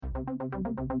All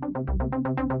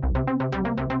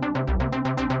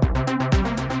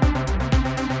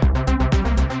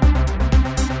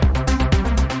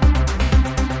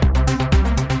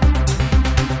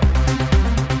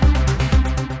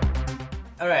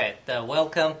right,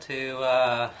 welcome to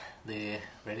the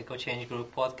Radical Change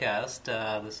Group podcast.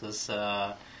 This is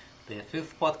the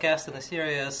fifth podcast in the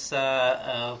series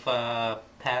of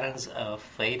Patterns of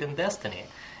Fate and Destiny.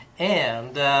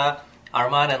 And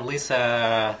Arman and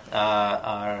Lisa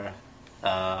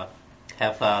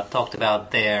have talked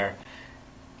about their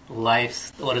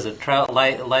lifestyle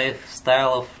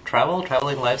of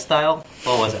traveling lifestyle?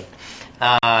 What was it?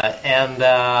 And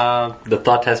the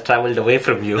thought has traveled away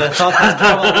from you. The thought has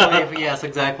traveled away from, yes,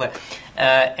 exactly.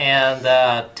 And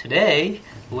today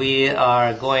we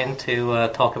are going to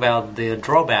talk about the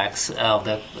drawbacks of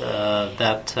that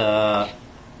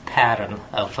pattern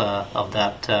of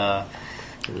that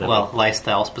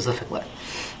lifestyle specifically.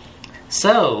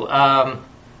 So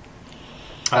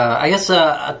I guess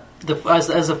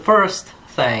as a first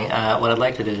thing, what I'd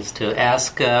like to do is to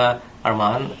ask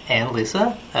Arman and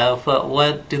Lisa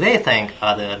what do they think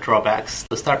are the drawbacks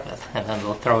to start with, and then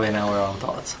we'll throw in our own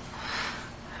thoughts.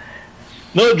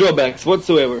 No drawbacks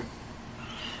whatsoever.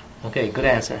 Okay, good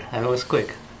answer. That was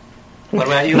quick. What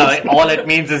about you? No, all it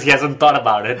means is he hasn't thought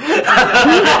about it.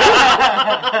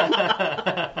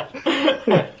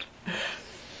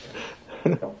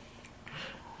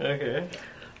 Okay.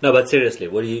 No, but seriously,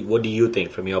 what do you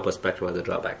think from your perspective are the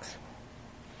drawbacks?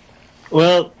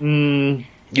 Well,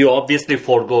 you obviously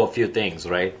forego a few things,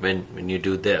 right? When you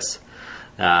do this,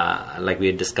 like we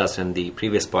had discussed in the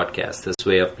previous podcast, this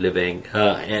way of living,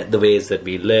 the ways that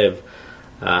we live,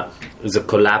 is a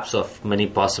collapse of many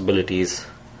possibilities.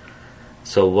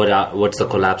 So what's the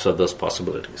collapse of those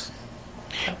possibilities?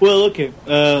 well, okay.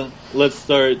 Let's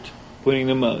start putting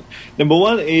them out. Number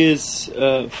one is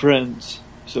friends.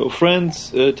 So friends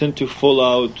tend to fall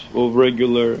out of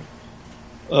regular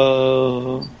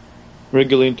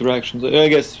interactions. I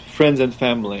guess friends and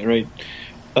family, right?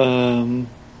 The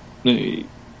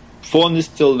phone is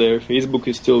still there, Facebook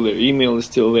is still there, email is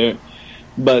still there,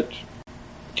 but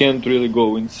can't really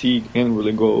go and see, can't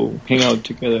really go hang out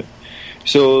together.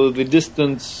 So the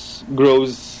distance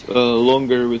grows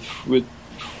longer with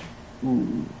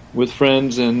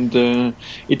friends, and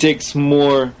it takes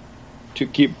more to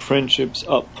keep friendships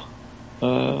up.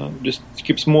 Just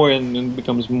keeps more and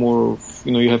becomes more.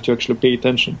 You have to actually pay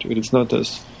attention to it. It's not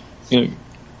as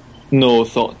no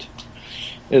thought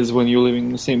as when you're living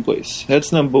in the same place.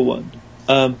 That's number one.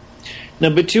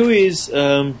 Number two is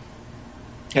kind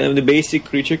of the basic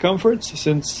creature comforts.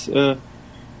 Since living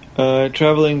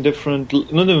in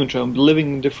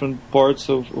different parts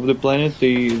of the planet,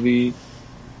 the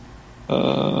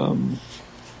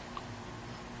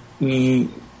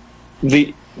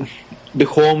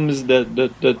homes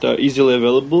that are easily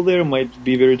available there might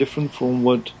be very different from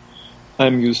what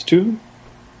I'm used to.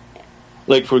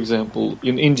 Like, for example,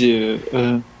 in India,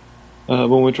 when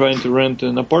we're trying to rent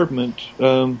an apartment,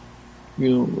 in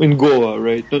Goa,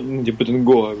 right? Not in India, but in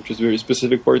Goa, which is a very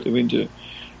specific part of India.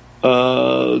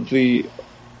 All the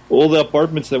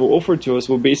apartments that were offered to us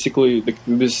were basically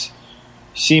this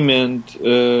cement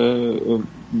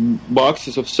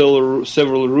boxes of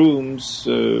several rooms,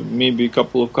 maybe a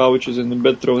couple of couches and a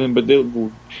bed thrown in, but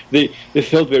they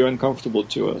felt very uncomfortable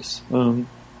to us.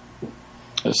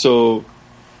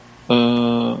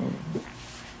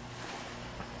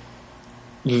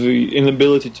 The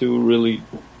inability to really,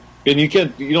 and you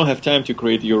don't have time to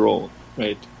create your own,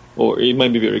 right? Or it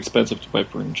might be very expensive to buy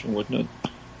furniture and whatnot.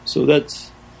 So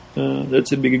that's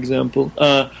a big example.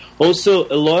 Also,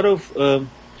 a lot of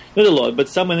not a lot, but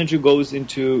some energy goes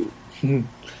into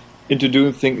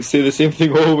doing things, say the same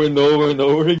thing over and over and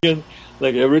over again.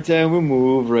 Like every time we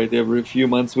move, right? Every few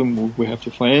months we move, we have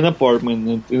to find an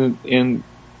apartment, and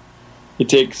it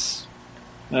takes,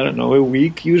 I don't know, a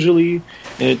week usually,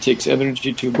 and it takes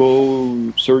energy to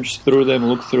go search through them,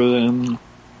 look through them.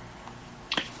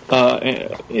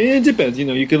 It depends,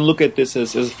 you can look at this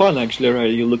as fun, actually,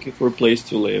 right? You're looking for a place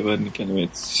to live, and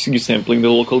you're sampling the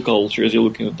local culture as you're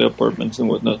looking at the apartments and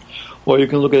whatnot. Or you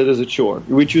can look at it as a chore.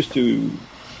 We choose to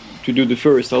do the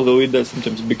first, although it does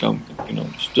sometimes become,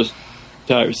 just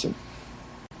tiresome.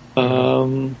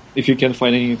 If you can't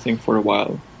find anything for a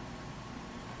while.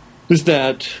 There's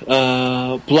that.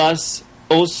 Plus,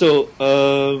 also,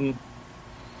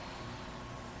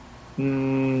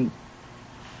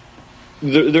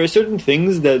 there are certain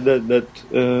things that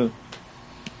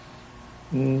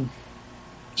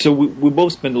so we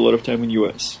both spend a lot of time in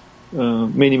U.S.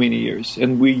 Many years,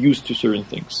 and we're used to certain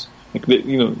things. Like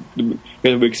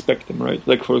we expect them, right?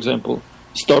 Like, for example,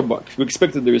 Starbucks. We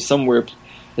expect that there is somewhere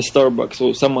a Starbucks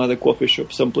or some other coffee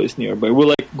shop someplace nearby. We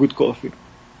like good coffee.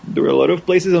 There are a lot of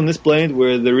places on this planet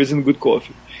where there isn't good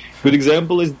coffee. Good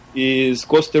example is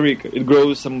Costa Rica. It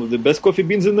grows some of the best coffee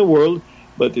beans in the world,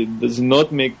 but it does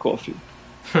not make coffee.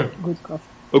 Good coffee.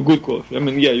 A good coffee. I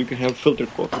mean, yeah, you can have filtered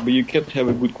coffee, but you can't have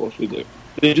a good coffee there.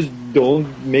 They just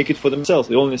don't make it for themselves.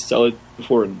 They only sell it to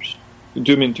foreigners.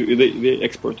 They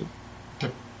export it.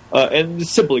 And a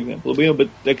simple example, but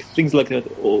like things like that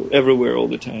everywhere, all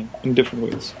the time, in different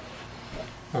ways.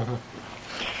 Uh-huh.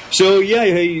 So yeah,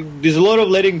 there's a lot of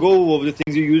letting go of the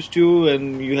things you used to,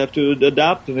 and you have to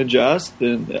adapt and adjust.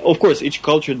 And of course, each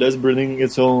culture does bring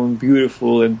its own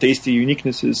beautiful and tasty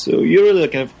uniquenesses. So you really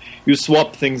you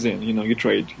swap things in. You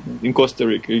trade. In Costa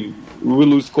Rica, we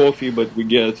lose coffee, but we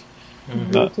get. We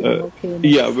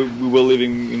were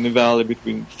living in the valley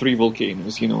between 3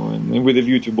 volcanoes, and with a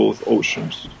view to both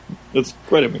oceans. That's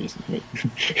quite amazing. Right?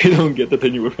 You don't get that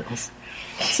anywhere else.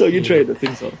 So you trade the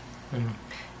things off. Mm-hmm.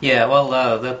 Yeah,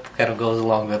 well, that kind of goes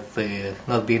along with the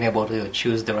not being able to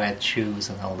choose the right shoes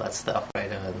and all that stuff, right?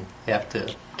 And you have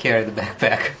to carry the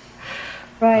backpack.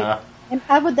 Right. And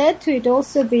I would add to it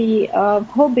also the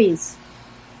hobbies.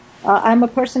 I'm a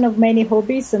person of many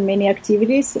hobbies and many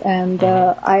activities, and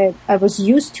I was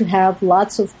used to have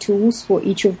lots of tools for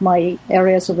each of my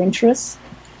areas of interest,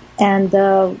 and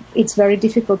it's very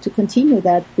difficult to continue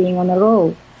that being on a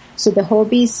roll. So the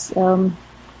hobbies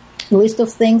list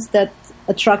of things that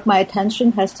attract my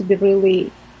attention has to be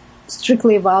really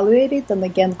strictly evaluated, and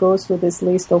again goes with this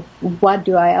list of what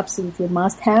do I absolutely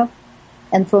must have,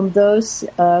 and from those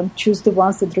choose the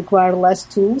ones that require less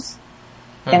tools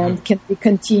and can be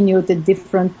continued in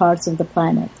different parts of the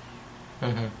planet.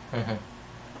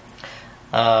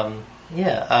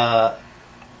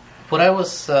 What I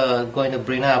was going to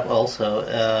bring up also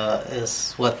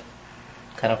is what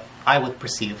kind of I would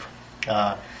perceive,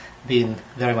 being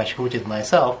very much rooted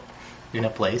myself in a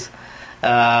place.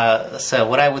 So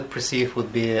what I would perceive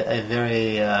would be a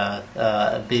very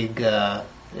big a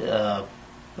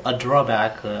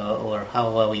drawback, or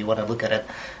however you want to look at it,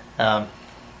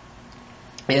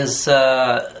 is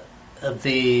the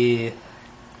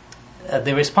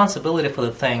responsibility for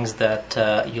the things that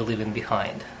you're leaving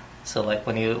behind. So, like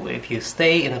if you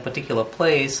stay in a particular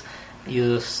place,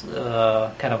 you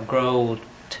kind of grow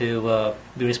to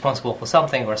be responsible for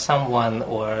something or someone,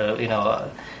 or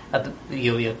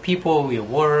your people, your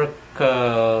work,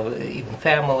 even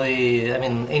family. I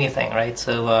mean, anything, right?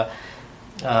 So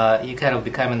you kind of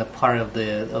becoming a part of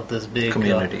this big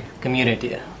community,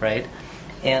 right?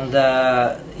 And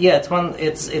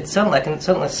it's certainly, I can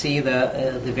certainly see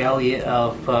the value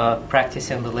of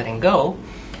practicing the letting go,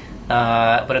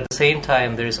 but at the same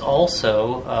time, there's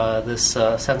also this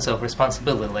sense of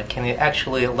responsibility. Like, can you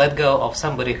actually let go of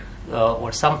somebody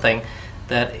or something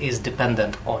that is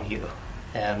dependent on you?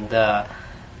 And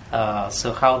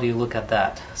so, how do you look at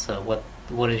that? So,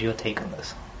 what is your take on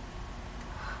this?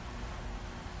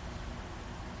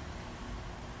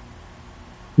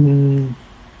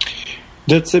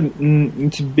 It's a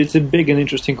big and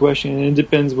interesting question, and it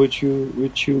depends where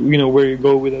you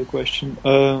go with that question.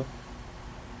 I'll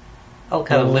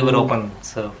kind of leave it open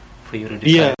so for you to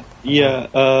decide.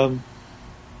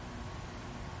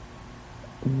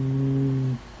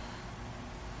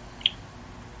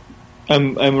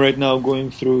 I'm right now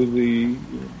going through the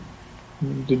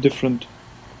different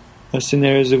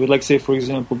scenarios of it. Like, say, for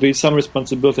example, there's some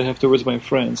responsibility I have towards my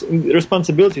friends. And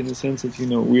responsibility in the sense that,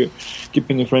 we're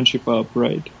keeping the friendship up,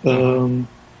 right?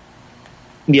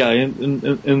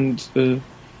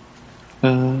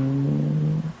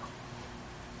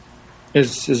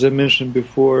 As I mentioned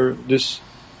before,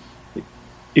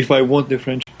 if I want the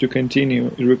friendship to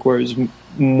continue, it requires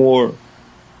more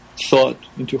thought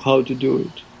into how to do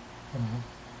it.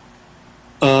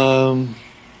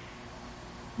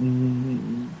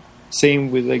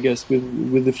 Same with, I guess,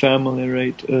 with the family,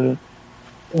 right?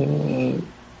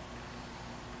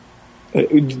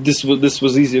 This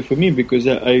was easier for me because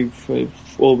I've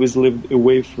always lived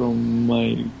away from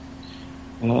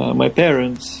my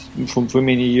parents for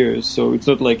many years. So it's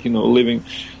not like living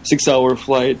 6-hour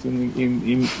flight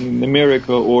in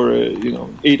America or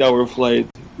 8-hour flight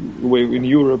away in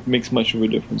Europe makes much of a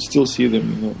difference. Still see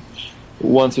them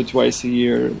once or twice a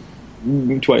year.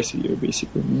 Basically.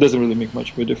 It doesn't really make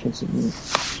much of a difference. The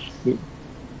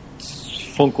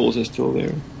phone calls are still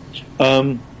there.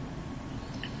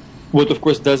 What, of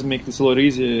course, does make this a lot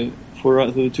easier for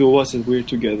the two of us is we're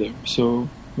together. So,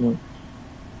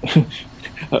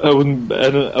 I wouldn't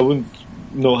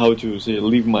know how to say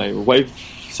leave my wife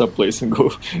someplace and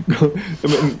go. I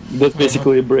mean, that's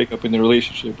basically a breakup in a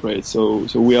relationship, right? So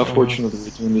we are fortunate that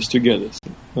we're doing this together.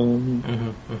 So,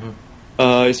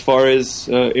 as far as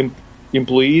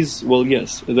employees, well,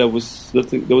 yes, that was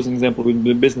an example with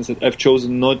the business. That I've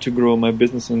chosen not to grow my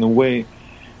business in a way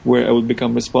where I would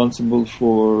become responsible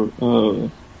for a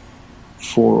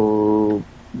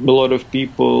lot of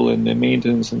people and their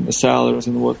maintenance and the salaries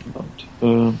and whatnot.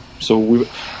 So we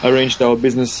arranged our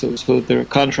business so that there are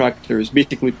contractors,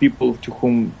 basically people to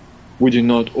whom we do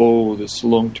not owe this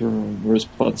long-term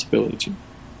responsibility.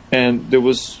 And there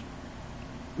was,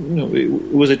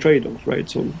 it was a trade-off, right?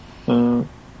 So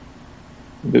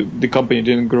the company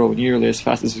didn't grow nearly as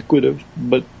fast as it could have,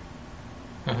 but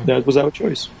that was our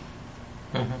choice.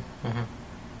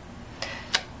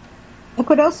 I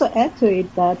could also add to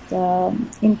it that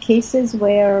in cases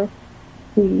where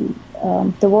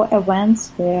there were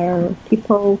events where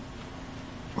people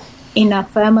in our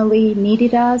family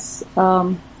needed us,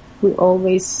 we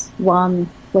always one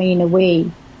plane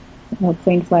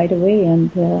flight away.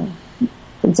 And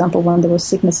for example, when there was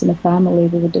sickness in the family,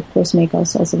 we would of course make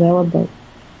ourselves available.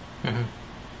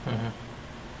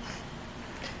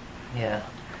 Yeah,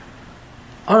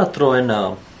 I want to throw in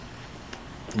a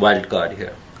wild card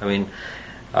here. I mean,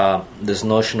 this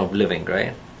notion of living,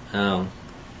 right?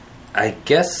 I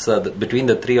guess between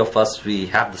the three of us, we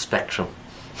have the spectrum,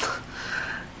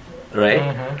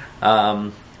 right?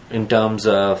 In terms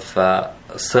of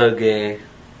Sergey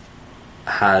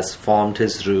has formed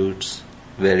his roots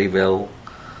very well,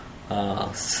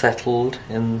 settled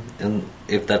in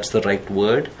if that's the right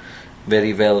word,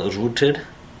 very well rooted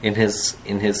in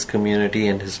his community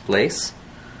and his place.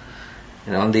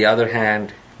 And on the other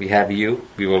hand, we have you.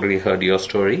 We've already heard your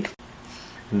story.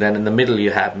 And then in the middle,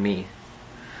 you have me,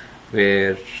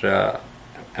 where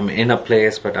I'm in a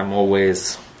place, but I'm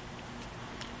always,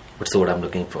 what's the word I'm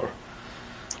looking for?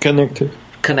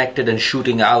 Connected and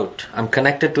shooting out. I'm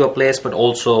connected to a place, but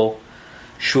also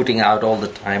shooting out all the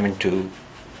time into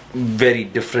very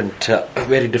different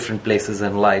places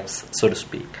and lives, so to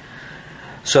speak.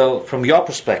 So, from your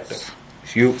perspective,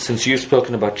 since you've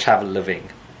spoken about travel living,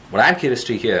 what I'm curious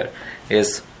to hear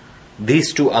is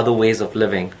these two other ways of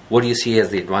living. What do you see as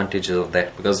the advantages of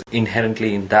that? Because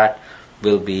inherently in that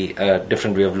will be a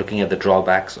different way of looking at the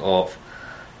drawbacks of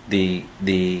the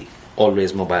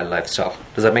always mobile lifestyle.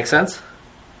 Does that make sense?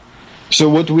 So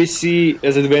what we see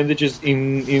as advantages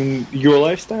in your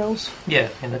lifestyles? Yeah,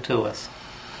 in the two of us.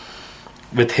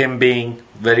 With him being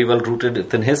very well rooted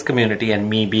within his community and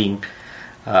me being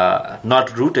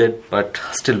not rooted but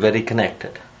still very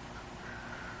connected.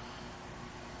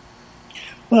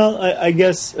 Well, I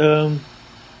guess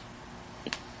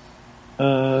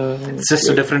it's just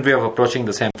a different way of approaching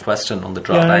the same question on the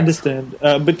drawbacks. Yeah, I understand,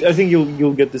 but I think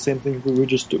you'll get the same thing we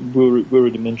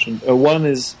already mentioned. One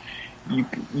is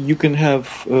you can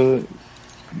have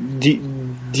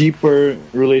deeper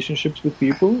relationships with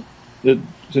people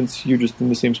since you're just in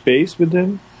the same space with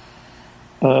them.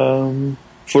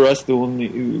 For us,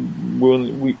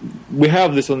 we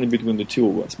have this only between the two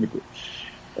of us. Because,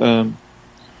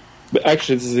 but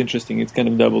actually, this is interesting. It's kind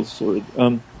of double-sword.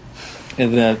 And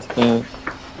that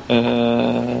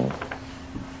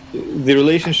the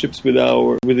relationships with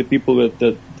the people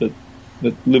that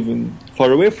live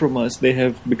far away from us, they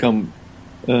have become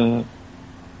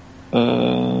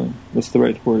what's the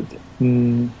right word?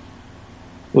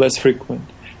 Less frequent.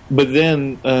 But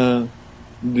then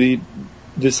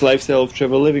this lifestyle of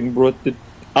travel living brought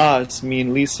us, me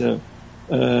and Lisa,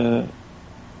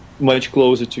 much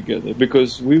closer together,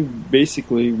 because we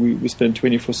spend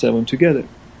 24/7 together,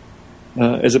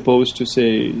 as opposed to,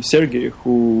 say, Sergey,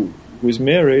 who is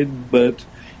married, but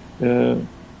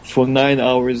for 9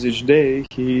 hours each day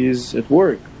he is at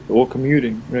work or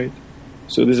commuting, right?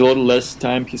 So there's a lot less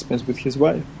time he spends with his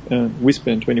wife. We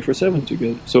spend 24/7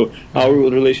 together. So our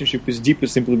relationship is deeper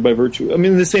simply by virtue. I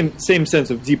mean, the same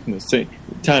sense of deepness, same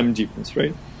time deepness,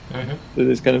 right? So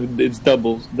it's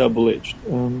double-edged.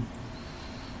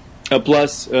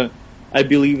 Plus, I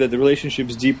believe that the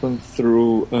relationships deepen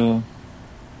through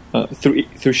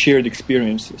shared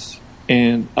experiences,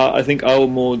 and I think our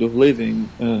mode of living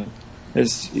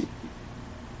has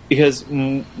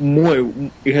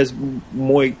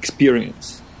more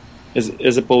experience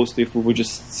as opposed to if we would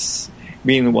just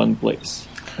be in one place,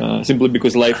 simply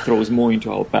because life throws more into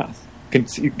our path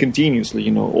continuously.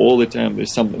 All the time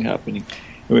there's something happening,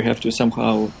 and we have to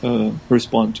somehow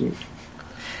respond to it.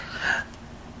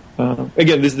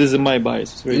 Again, this is my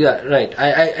bias, right? Yeah, right.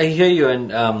 I hear you,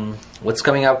 and what's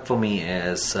coming up for me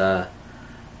is I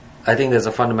think there's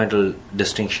a fundamental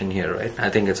distinction here, right? I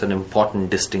think it's an important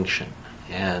distinction,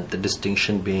 and the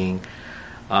distinction being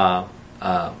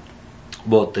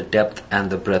both the depth and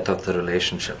the breadth of the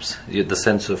relationships. The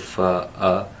sense of,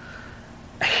 I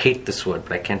hate this word,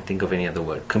 but I can't think of any other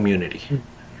word, community,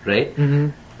 right? Mm-hmm.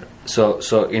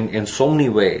 So in so many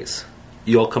ways,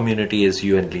 your community is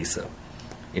you and Lisa,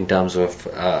 in terms of,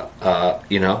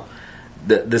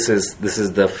 this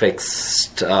is the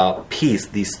fixed piece,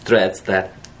 these threads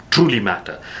that truly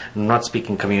matter. I'm not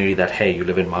speaking community that, hey, you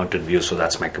live in Mountain View, so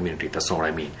that's my community. That's not what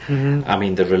I mean. Mm-hmm. I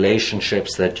mean the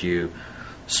relationships that you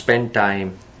spend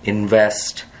time,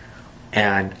 invest,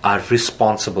 and are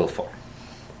responsible for.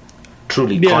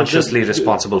 Truly, consciously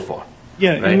responsible for.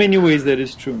 Yeah, right? In many ways that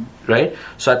is true. Right.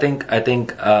 So I think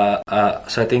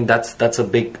that's a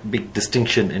big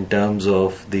distinction in terms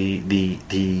of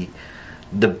the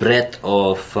breadth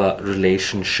of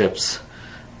relationships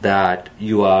that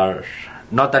you are,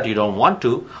 not that you don't want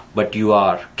to, but you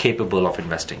are capable of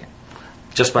investing in.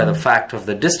 Just by the fact of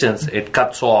the distance, it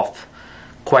cuts off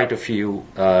quite a few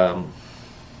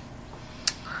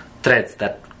threads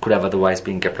that could have otherwise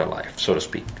been kept alive, so to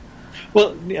speak.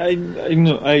 Well,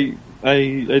 I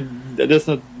that's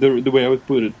not the way I would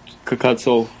put it. Cuts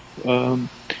off. I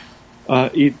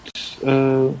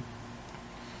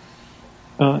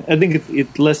think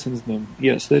it lessens them.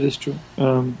 Yes, that is true.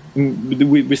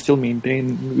 We still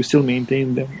maintain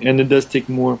them, and it does take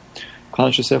more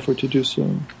conscious effort to do so.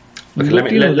 Okay, let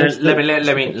me.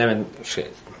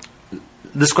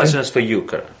 This question is for you,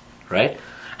 Karan. Right?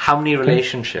 How many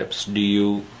relationships do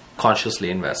you consciously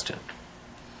invest in?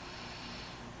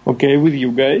 Okay, with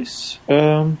you guys,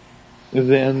 then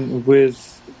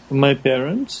with my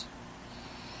parents,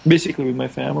 basically with my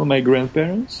family, my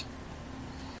grandparents.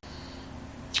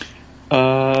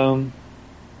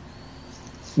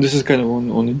 This is kind of on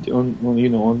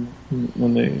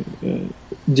a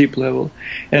deep level,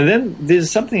 and then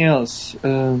there's something else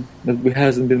that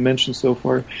hasn't been mentioned so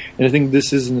far, and I think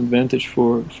this is an advantage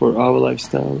for our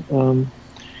lifestyle.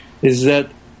 Is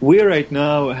that we right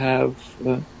now have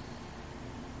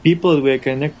people that we are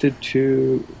connected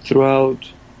to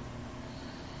throughout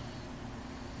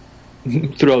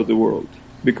the world,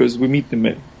 because we meet them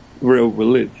wherever we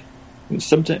live.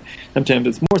 Sometimes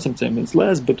it's more, sometimes it's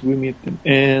less, but we meet them,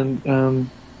 and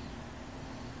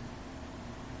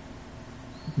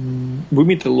we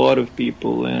meet a lot of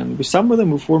people, and with some of them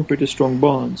we form pretty strong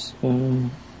bonds.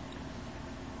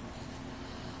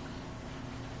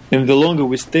 And the longer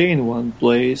we stay in one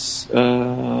place,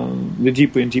 the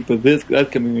deeper and deeper that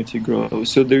community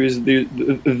grows. So there is the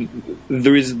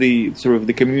sort of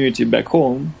the community back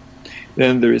home.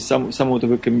 Then there is somewhat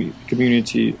of a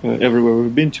community everywhere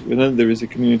we've been to, and then there is a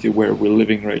community where we're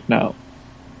living right now.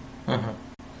 I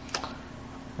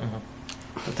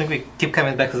think we keep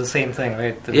coming back to the same thing,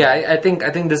 right? Yeah, I think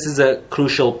this is a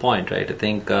crucial point, right? I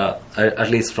think, at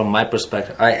least from my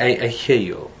perspective, I hear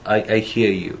you. I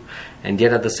hear you. And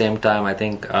yet at the same time, I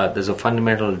think there's a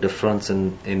fundamental difference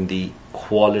in the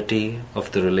quality of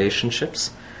the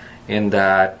relationships, in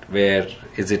that where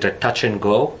is it a touch and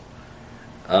go?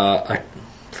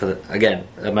 Again,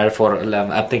 a metaphor,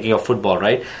 I'm thinking of football,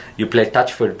 right? You play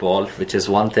touch football, which is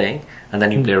one thing, and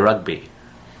then you play rugby,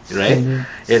 right? Mm-hmm.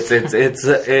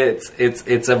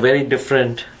 It's a very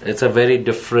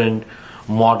different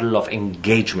model of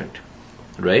engagement,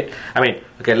 right? I mean,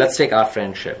 okay, let's take our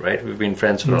friendship, right? We've been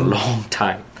friends for a long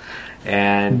time,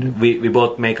 and we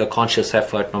both make a conscious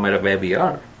effort, no matter where we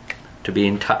are, to be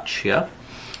in touch, yeah?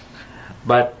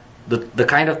 But the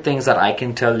kind of things that I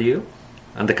can tell you,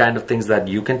 and the kind of things that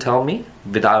you can tell me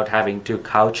without having to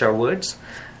couch our words,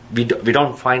 we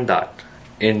don't find that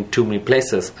in too many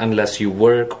places unless you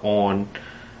work on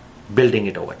building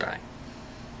it over time.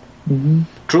 Mm-hmm.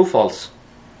 True, false?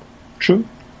 True.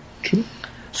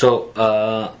 So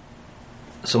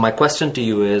my question to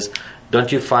you is,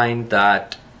 don't you find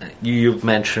that you've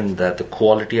mentioned that the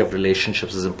quality of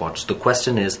relationships is important? So the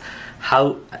question is,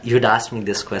 how you'd asked me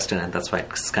this question, and that's why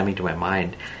it's coming to my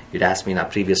mind. You'd asked me in our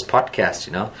previous podcast,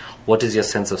 what is your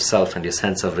sense of self and your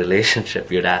sense of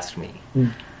relationship? You'd asked me.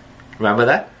 Remember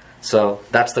that? So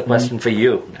that's the question for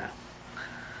you now.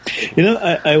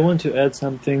 I want to add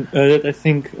something that I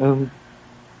think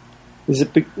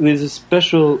there's a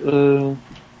special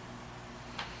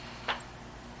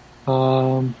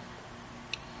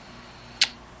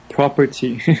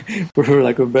property, for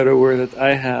lack of a better word, that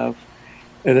I have,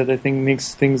 that I think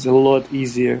makes things a lot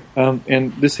easier.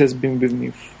 And this has been with me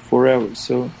forever,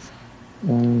 so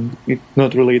it's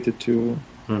not related to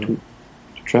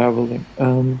traveling.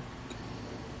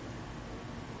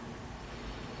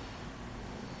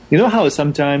 You know how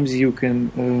sometimes you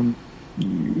can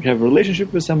you have a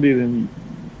relationship with somebody, then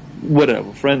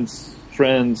whatever, friends,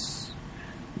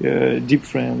 deep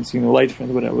friends, light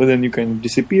friends, whatever. Then you kind of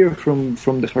disappear from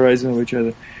the horizon of each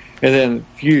other, and then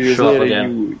a few years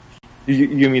later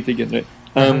you meet again, right?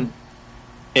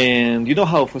 And you know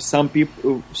how for some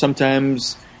people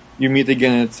sometimes you meet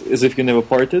again as if you never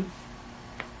parted,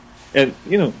 and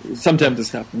sometimes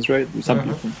this happens, right? Some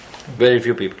people. Very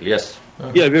few people, yes.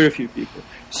 Yeah, very few people.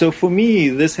 So for me,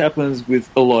 this happens with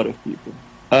a lot of people.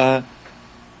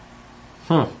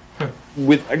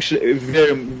 With actually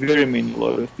very, very many, a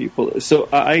lot of people. So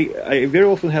I very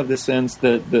often have the sense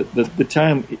that the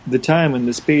time and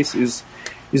the space is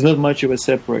not much of a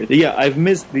separator. Yeah, I've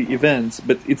missed the events,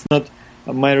 but it's not.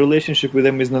 My relationship with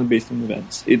them is not based on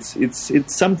events. It's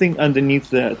something underneath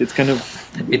that. It's kind of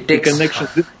a connection.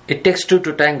 It takes two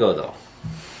to tango, though.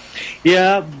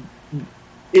 Yeah,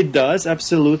 it does,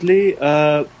 absolutely.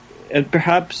 And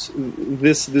perhaps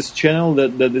this channel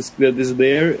that is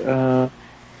there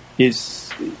is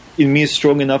in me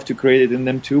strong enough to create it in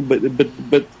them too.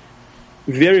 But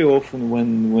very often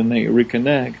when I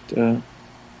reconnect,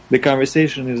 the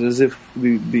conversation is as if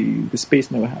the space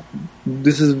never happened.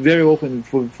 This is very often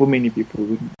for many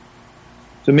people.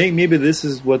 So maybe this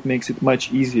is what makes it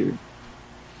much easier.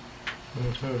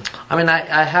 I mean,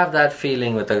 I have that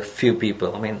feeling with a few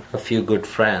people. I mean, a few good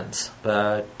friends,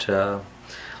 but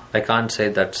I can't say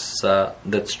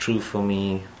that's true for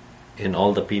me in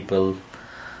all the people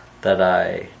that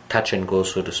I touch and go,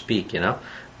 so to speak.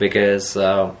 Because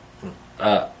I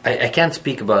can't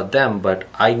speak about them, but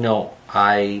I know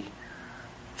I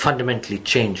fundamentally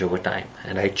change over time,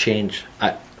 and I change.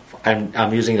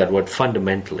 I'm using that word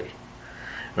fundamentally.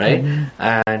 Right?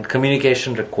 And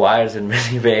communication requires in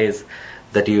many ways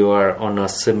that you are on a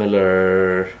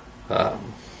similar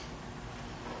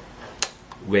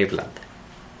wavelength.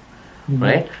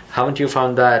 Right? Haven't you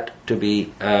found that to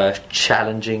be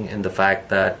challenging in the fact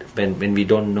that when we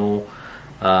don't know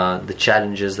the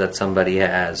challenges that somebody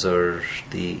has, or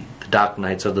the dark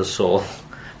nights of the soul,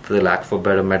 for the lack of a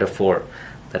better metaphor,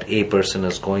 that a person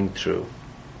is going through?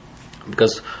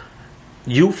 Because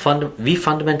we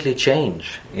fundamentally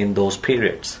change in those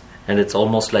periods, and it's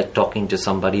almost like talking to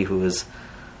somebody who is.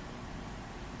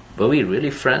 Were we really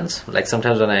friends? Like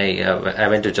sometimes when I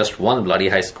went to just one bloody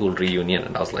high school reunion,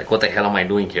 and I was like, "What the hell am I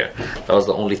doing here?" That was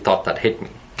the only thought that hit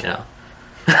me.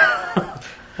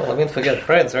 Well, I mean, forget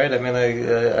friends, right? I mean,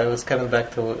 I was coming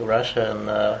back to Russia, and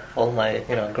all my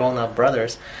grown-up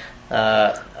brothers.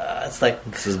 It's like,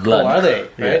 this is blood. Who are they?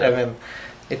 Right? Yeah. I mean,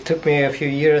 it took me a few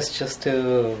years just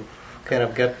to kind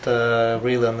of get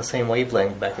really on the same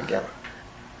wavelength back again.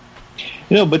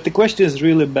 But the question is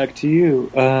really back to you,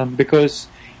 because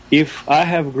if I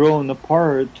have grown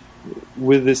apart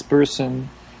with this person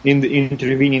in the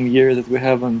intervening years that we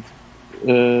haven't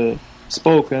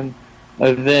spoken,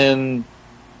 then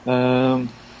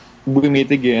we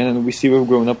meet again and we see we've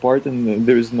grown apart and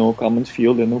there is no common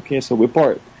field, and okay, so we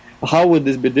part. How would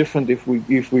this be different if we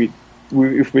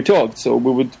talked? So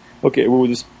we would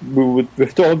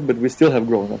have talked, but we still have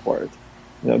grown apart.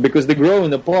 Because the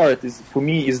growing apart is, for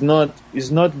me, is not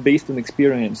based on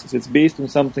experiences. It's based on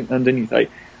something underneath.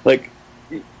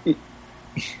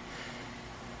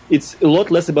 It's a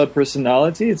lot less about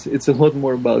personality. It's a lot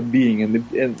more about being.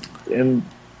 And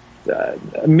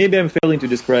maybe I'm failing to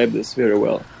describe this very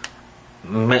well.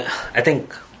 I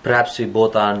think perhaps we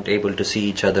both aren't able to see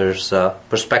each other's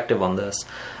perspective on this.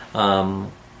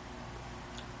 I'm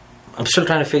still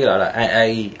trying to figure out.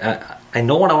 I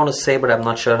know what I want to say, but I'm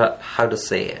not sure how to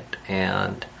say it.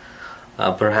 And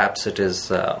perhaps it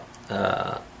is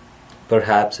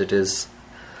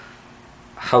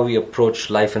how we approach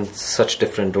life in such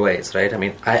different ways, right? I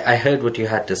mean, I heard what you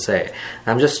had to say.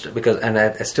 I'm just because, and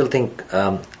I still think.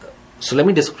 So let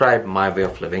me describe my way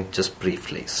of living just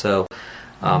briefly. So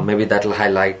maybe that'll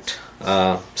highlight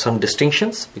some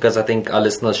distinctions, because I think our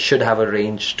listeners should have a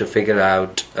range to figure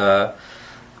out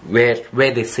where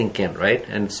they sink in, right?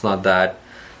 And it's not that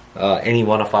any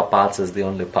one of our paths is the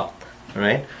only path,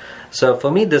 right? So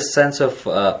for me, this sense of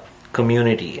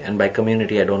community, and by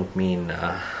community I don't mean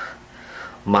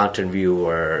Mountain View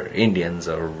or Indians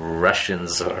or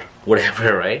Russians or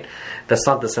whatever, right? That's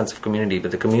not the sense of community,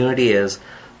 but the community is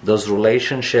those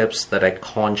relationships that I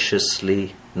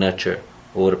consciously nurture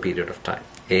over a period of time.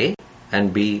 A,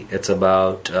 and B, it's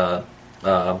about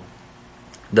the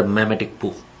mimetic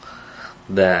pool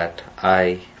that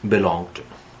I belong to.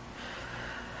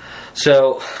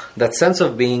 So that sense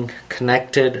of being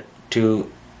connected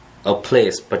to a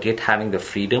place, but yet having the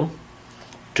freedom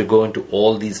to go into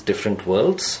all these different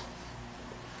worlds,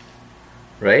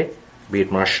 right? Be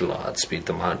it martial arts, be it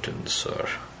the mountains, or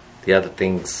the other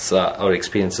things or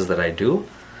experiences that I do,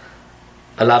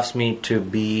 allows me to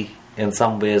be in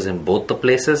some ways in both the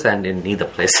places and in neither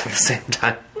place at the same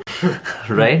time,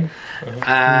 right?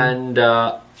 And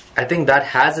I think that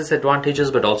has its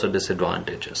advantages but also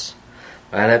disadvantages.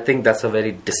 And I think that's a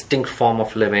very distinct form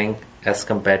of living as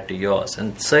compared to yours.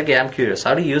 And Sergey, I'm curious,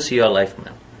 how do you see your life,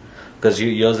 man? Because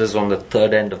yours is on the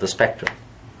third end of the spectrum.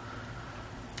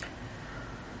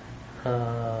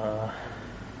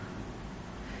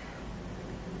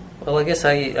 Well, I guess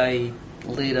I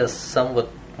lead a somewhat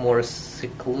more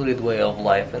secluded way of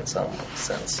life in some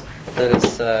sense. That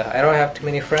is, I don't have too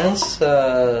many friends,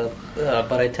 but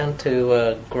I tend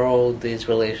to grow these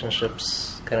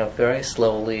relationships kind of very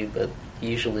slowly, but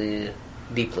usually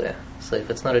deeply. So if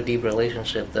it's not a deep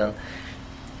relationship, then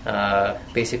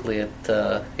basically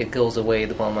it goes away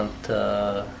the moment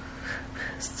the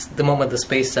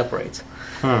space separates.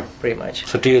 Pretty much.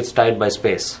 So to you, it's tied by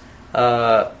space.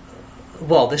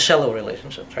 Well, the shallow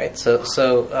relationships, right? So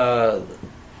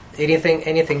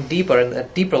anything deeper,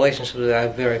 and deep relationships, I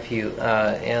have very few,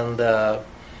 and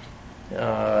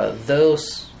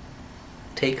those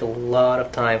take a lot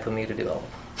of time for me to develop.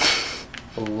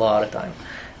 A lot of time,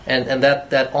 and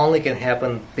that only can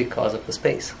happen because of the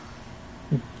space.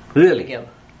 Really? Again,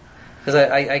 because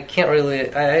I can't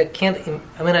really, I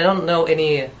mean, I don't know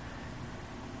any.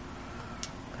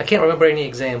 I can't remember any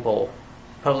example.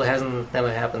 Probably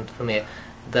never happened for me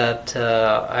that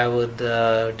I would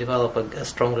develop a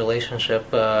strong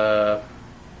relationship,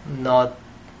 not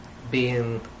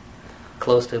being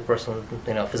close to a person,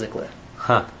 physically.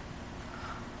 Huh.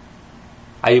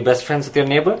 Are you best friends with your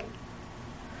neighbor?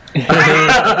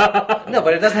 No,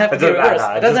 but it doesn't have to be reversed.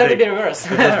 It doesn't have to be reversed.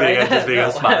 Just being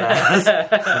a smart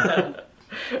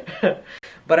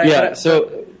ass.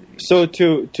 So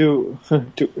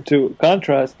to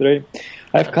contrast, right?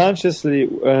 I've consciously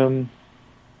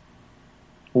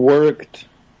worked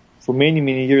for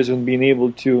many years on being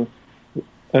able to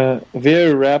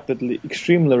very rapidly,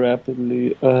 extremely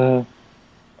rapidly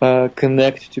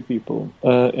connect to people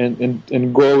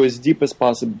and go as deep as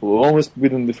possible, almost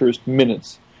within the first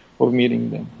minutes of meeting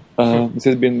them. This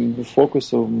has been the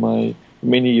focus of my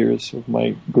many years of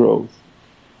my growth,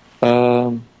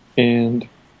 and.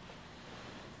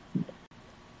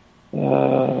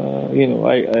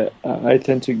 I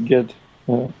tend to get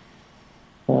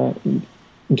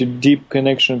into deep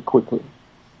connection quickly.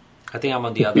 I think I'm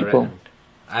on the other end.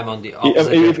 I'm on the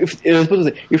opposite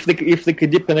end. If the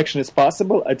deep connection is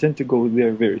possible, I tend to go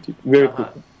there very deep, very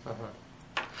quickly.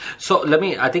 So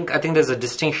I think there's a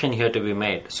distinction here to be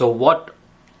made. So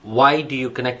why do you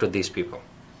connect with these people?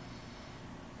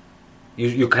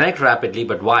 You connect rapidly,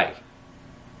 but why?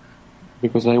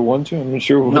 Because I want to. I'm not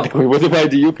sure why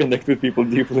do you connect with people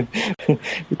deeply?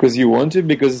 Because you want to?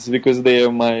 Because they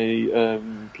are my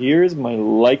peers, my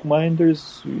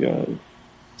like-minders,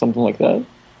 something like that.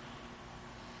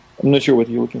 I'm not sure what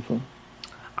you're looking for.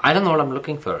 I don't know what I'm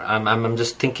looking for. I'm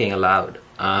just thinking aloud.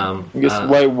 I guess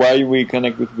why we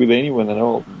connect with anyone at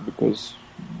all? Because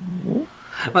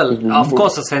of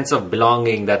course, a sense of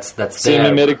belonging that's same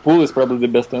there. mimetic pool is probably the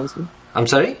best answer. I'm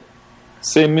sorry?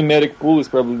 Same mimetic pool is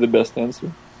probably the best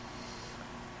answer.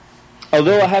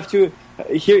 Although I have to...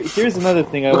 Here's another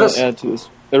thing I want to add to this.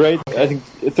 Right? I think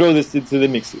throw this into the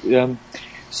mix.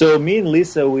 So me and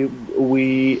Lisa,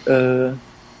 we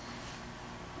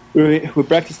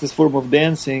practice this form of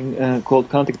dancing called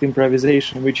contact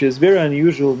improvisation, which is very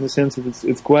unusual in the sense that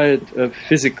it's quite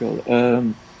physical.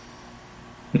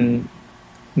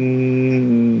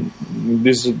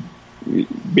 This is,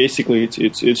 basically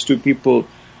it's two people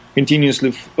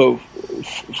continuously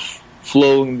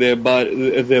flowing their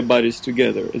bodies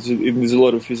together. There's a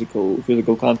lot of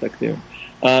physical contact there,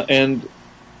 and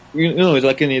it's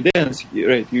like any dance,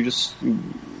 right? You just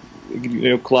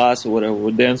class or whatever,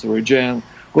 or dance or a jam.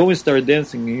 Go and start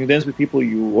dancing, and you dance with people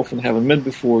you often haven't met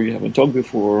before, you haven't talked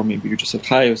before, or maybe you just said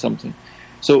hi or something.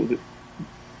 So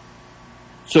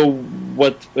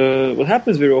what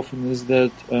happens very often is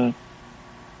that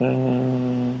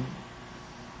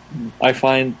I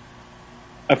find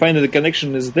that the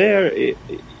connection is there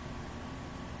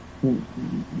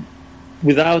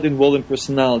without involving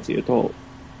personality at all.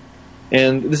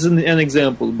 And this is an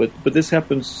example, but this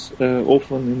happens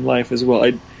often in life as well.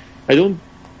 I don't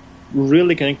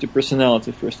really connect to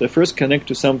personality first. I first connect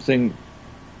to something,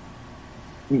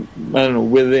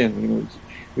 within,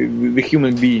 the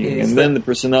human being, and then the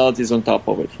personality is on top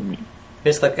of it for me.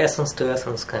 It's like essence to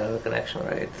essence kind of a connection,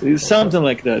 right? It's something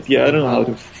like that. Yeah, I don't know how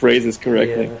to phrase this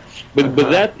correctly, but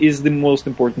that is the most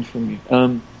important for me.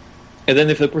 And then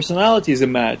if the personality is a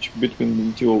match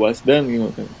between the two of us, then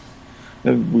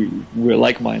we're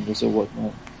like-minded or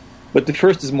whatnot. but the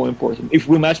first is more important. If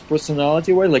we match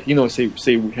personality-wise, like, you know, say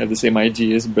we have the same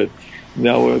ideas, but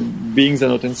our beings are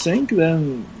not in sync,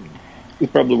 then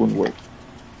it probably won't work.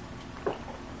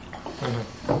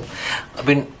 I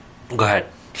mean, go ahead,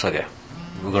 Sergey.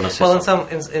 We're going to say Well,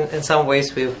 something. in some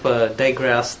ways, we've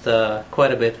digressed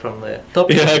quite a bit from the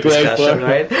topic Yeah, of quite discussion, far.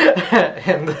 right?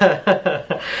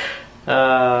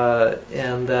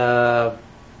 and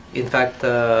in fact,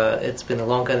 it's been a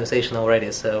long conversation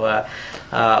already. So,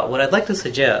 what I'd like to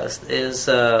suggest is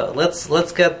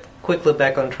let's get quickly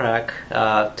back on track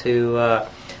to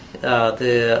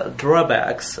the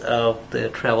drawbacks of the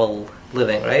travel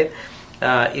living, right?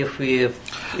 If we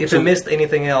missed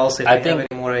anything else, if I we think- have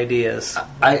any more ideas.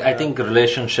 I think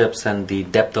relationships and the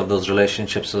depth of those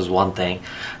relationships is one thing.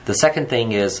 The second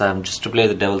thing is, just to play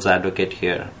the devil's advocate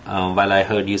here, while I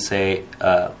heard you say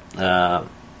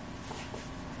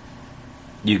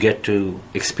you get to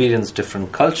experience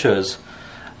different cultures,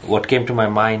 what came to my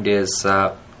mind is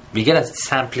we get a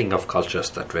sampling of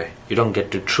cultures that way. You don't get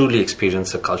to truly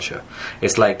experience a culture.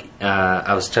 It's like,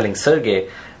 I was telling Sergey,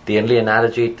 the only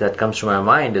analogy that comes to my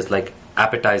mind is like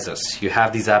appetizers. You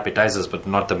have these appetizers, but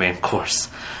not the main course.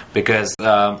 Because,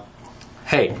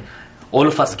 hey, all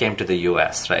of us came to the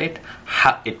US, right?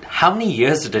 How many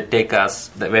years did it take us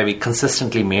where we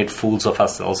consistently made fools of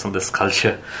ourselves in this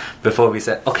culture before we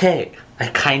said, okay, I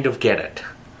kind of get it?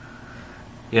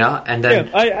 You know, and then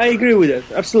Yeah, I agree with that.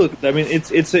 Absolutely. I mean,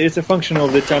 it's a function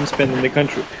of the time spent in the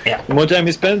country. Yeah. The more time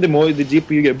you spend, the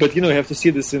deeper you get. But, you know, you have to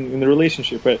see this in the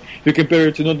relationship, right? If you compare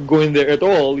it to not going there at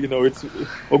all, you know,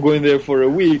 or going there for a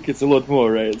week, it's a lot more,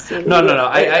 right? So, No.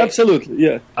 Absolutely,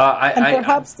 yeah. And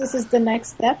perhaps this is the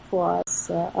next step for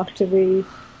us after we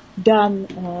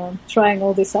done trying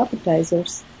all these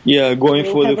appetizers. Yeah, going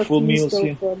We'll for have the a full feast meals.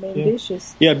 Yeah. of main Yeah.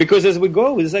 dishes. Yeah, because as we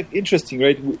go, it's like interesting,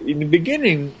 right? In the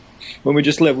beginning, when we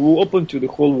just left, we were open to the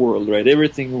whole world, right?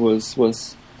 Everything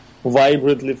was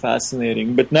vibrantly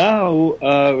fascinating. But now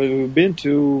we've been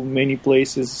to many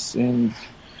places, and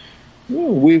you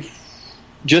know, we've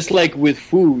just like with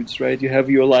foods, right? You have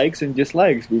your likes and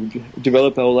dislikes. We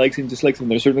develop our likes and dislikes, and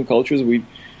there are certain cultures we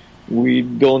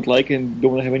don't like and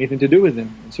don't want to have anything to do with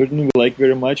them. And certainly we like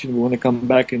very much, and we want to come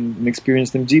back and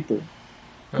experience them deeper.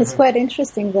 It's quite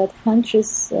interesting that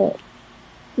countries,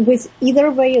 with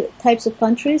either way types of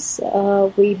countries,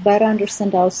 we better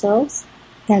understand ourselves,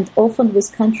 and often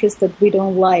with countries that we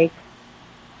don't like,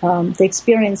 the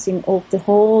experiencing of the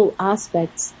whole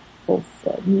aspects of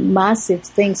massive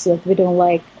things that we don't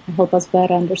like help us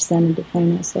better understand and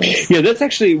define ourselves. Yeah, that's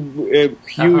actually a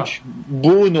huge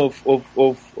boon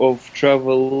of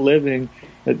travel living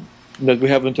that we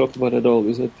haven't talked about at all,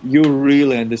 is that you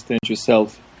really understand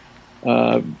yourself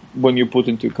when you're put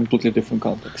into a completely different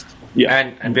context. Yeah,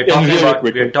 and we're And talking very about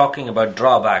quickly. we're talking about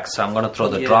drawbacks. So I'm going to throw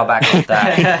the drawback of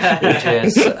that,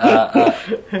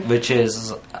 which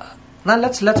is now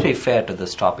let's be fair to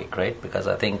this topic, right? Because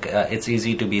I think it's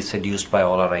easy to be seduced by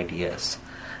all our ideas,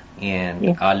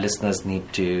 and our listeners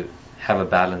need to have a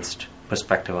balanced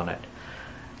perspective on it.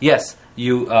 Yes,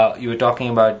 you were talking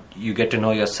about you get to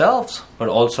know yourselves, but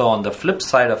also on the flip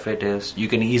side of it is you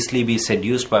can easily be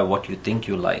seduced by what you think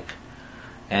you like,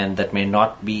 and that may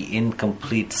not be in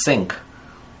complete sync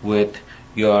with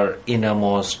your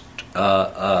innermost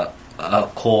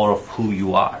core of who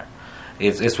you are.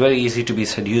 It's very easy to be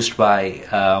seduced by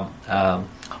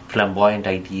flamboyant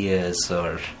ideas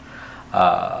or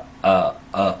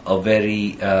a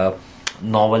very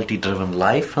novelty-driven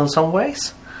life in some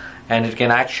ways, and it can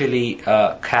actually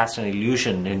cast an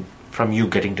illusion from you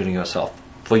getting to know yourself.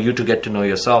 For you to get to know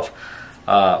yourself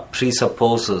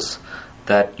presupposes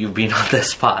that you've been on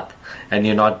this path and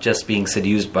you're not just being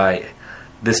seduced by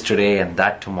this today and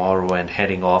that tomorrow and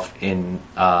heading off in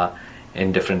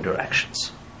different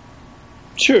directions.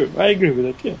 Sure, I agree with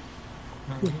that. Yeah.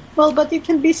 Well, but you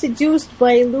can be seduced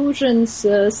by illusions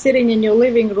sitting in your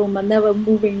living room and never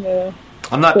moving.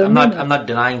 I'm not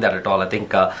denying that at all. I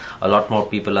think a lot more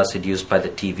people are seduced by the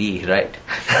TV, right?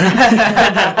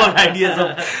 Their own ideas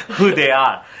of who they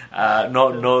are.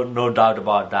 No doubt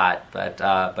about that. But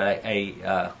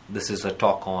I this is a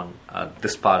talk on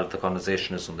this part of the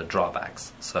conversation is on the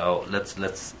drawbacks. So let's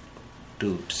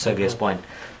to Sergey's point,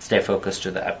 stay focused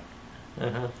to that.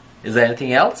 Is there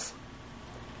anything else?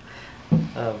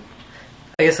 I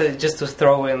guess just to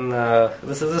throw in,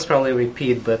 this is probably a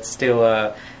repeat, but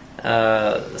still,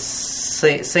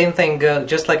 same thing.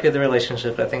 Just like with the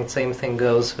relationship, I think same thing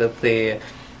goes with the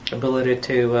ability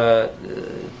to,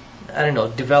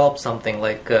 develop something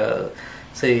like,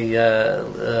 say,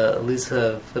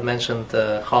 Lisa mentioned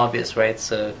hobbies, right?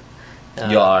 So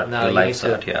Your you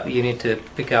lifestyle, need to you need to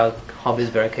pick out hobbies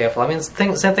very carefully. I mean,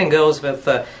 same thing goes with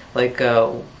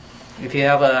if you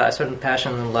have a certain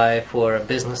passion in life or a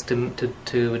business to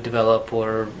develop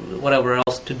or whatever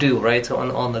else to do, right? So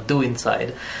on the doing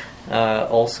side,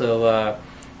 also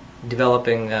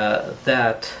developing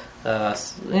that,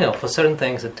 for certain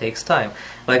things it takes time.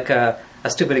 Like a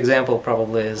stupid example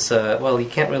probably is, you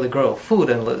can't really grow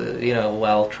food and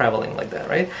while traveling like that,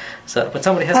 right? So, but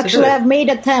somebody has to do it. Actually, I've made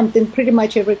attempt in pretty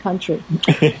much every country.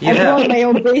 I've grown my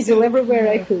own basil everywhere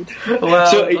I could. Well,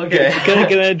 so, okay.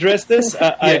 Can I address this?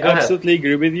 I absolutely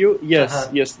agree with you. Yes,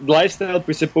 yes. Lifestyle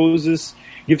presupposes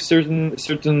give certain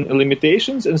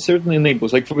limitations and certain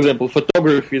enables. Like, for example,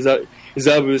 photography is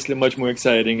obviously much more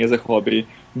exciting as a hobby,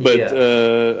 but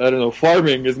I don't know,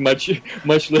 farming is much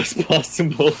less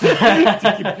possible.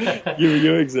 To give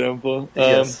your example.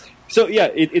 Yes. So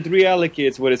it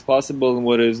reallocates what is possible and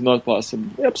what is not possible.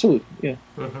 Absolutely, yeah.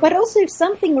 Mm-hmm. But also, if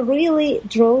something really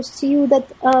draws to you, that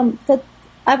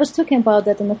I was talking about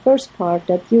that in the first part,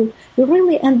 that you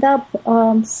really end up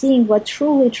seeing what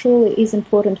truly is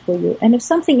important for you. And if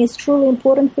something is truly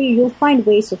important for you, you'll find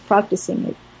ways of practicing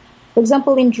it. For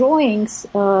example, in drawings,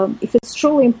 if it's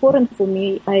truly important for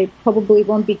me, I probably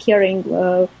won't be carrying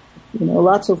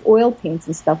lots of oil paints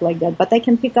and stuff like that. But I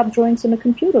can pick up drawings on a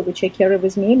computer, which I carry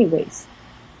with me anyways.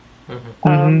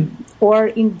 Mm-hmm. Or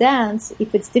in dance,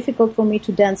 if it's difficult for me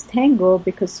to dance tango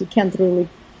because you can't really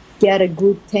get a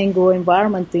good tango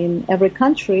environment in every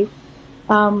country,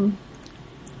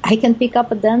 I can pick up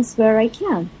a dance where I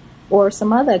can, or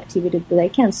some other activity that I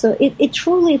can. So it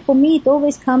truly, for me, it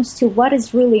always comes to what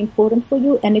is really important for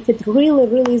you, and if it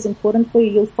really is important for you,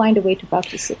 you'll find a way to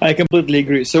practice it. I completely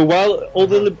agree. So while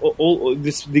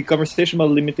the conversation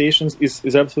about limitations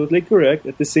is absolutely correct,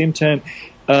 at the same time,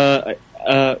 I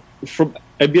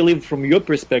believe from your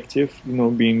perspective,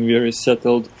 being very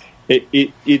settled,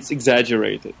 it's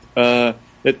exaggerated.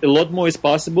 That a lot more is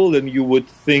possible than you would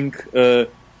think. A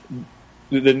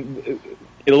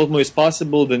lot more is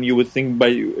possible than you would think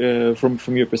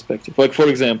from your perspective. Like, for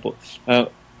example,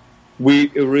 we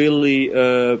really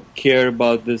care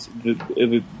about the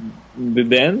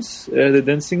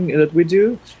dancing that we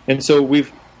do, and so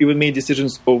we've even made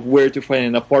decisions of where to find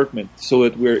an apartment so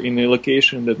that we're in a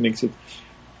location that makes it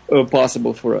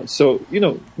possible for us. So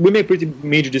we make pretty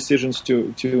major decisions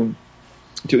to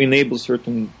enable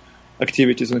certain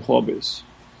activities and hobbies,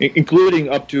 including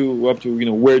up to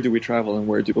where do we travel and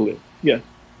where do we live. Yeah.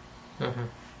 Mm-hmm.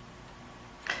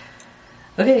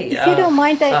 Okay. If you don't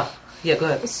mind, go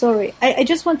ahead. Sorry, I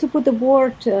just want to put the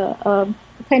word,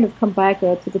 kind of come back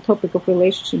to the topic of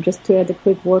relationship, just to add a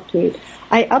quick word to it.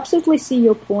 I absolutely see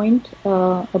your point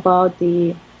about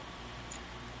the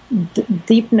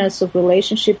deepness of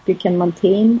relationship you can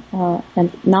maintain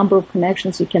and number of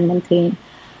connections you can maintain.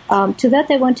 To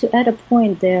that, I want to add a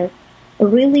point there.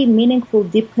 Really meaningful,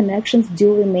 deep connections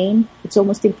do remain. It's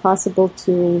almost impossible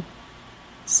to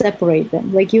separate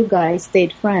them. Like you guys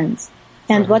stayed friends.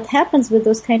 And what happens with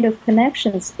those kind of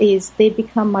connections is they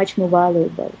become much more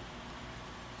valuable.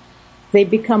 They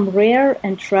become rare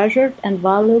and treasured and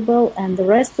valuable, and the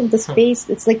rest of the space,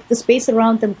 it's like the space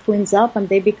around them cleans up and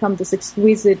they become this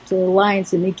exquisite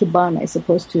lines in Ikebana as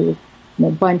opposed to a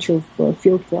bunch of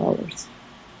field flowers.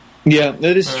 Yeah,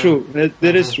 that is true.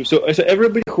 That is true. So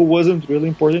everybody who wasn't really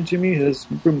important to me has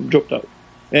dropped out.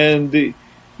 And the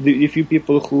few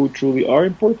people who truly are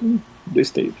important, they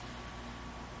stayed.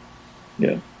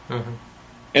 Yeah. Mm-hmm.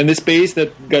 And the space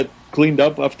that got cleaned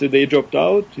up after they dropped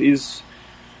out is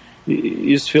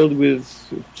filled with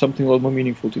something a lot more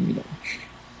meaningful to me now.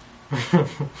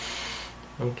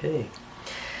 Okay.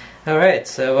 All right.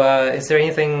 So is there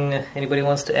anything anybody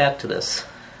wants to add to this?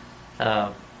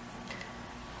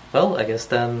 Well, I guess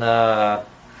then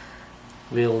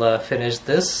we'll finish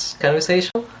this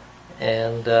conversation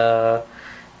and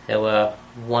have a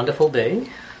wonderful day.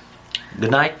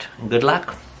 Good night and good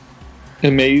luck.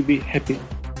 And may you be happy.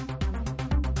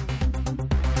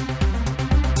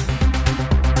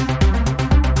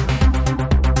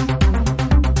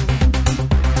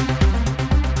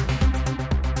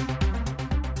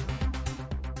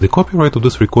 The copyright of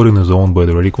this recording is owned by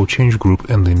the Radical Change Group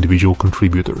and the individual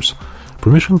contributors.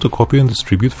 Permission to copy and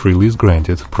distribute freely is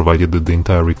granted, provided that the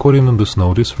entire recording and this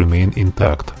notice remain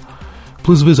intact.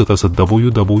 Please visit us at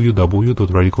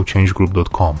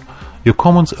www.radicalchangegroup.com. Your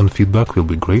comments and feedback will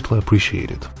be greatly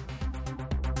appreciated.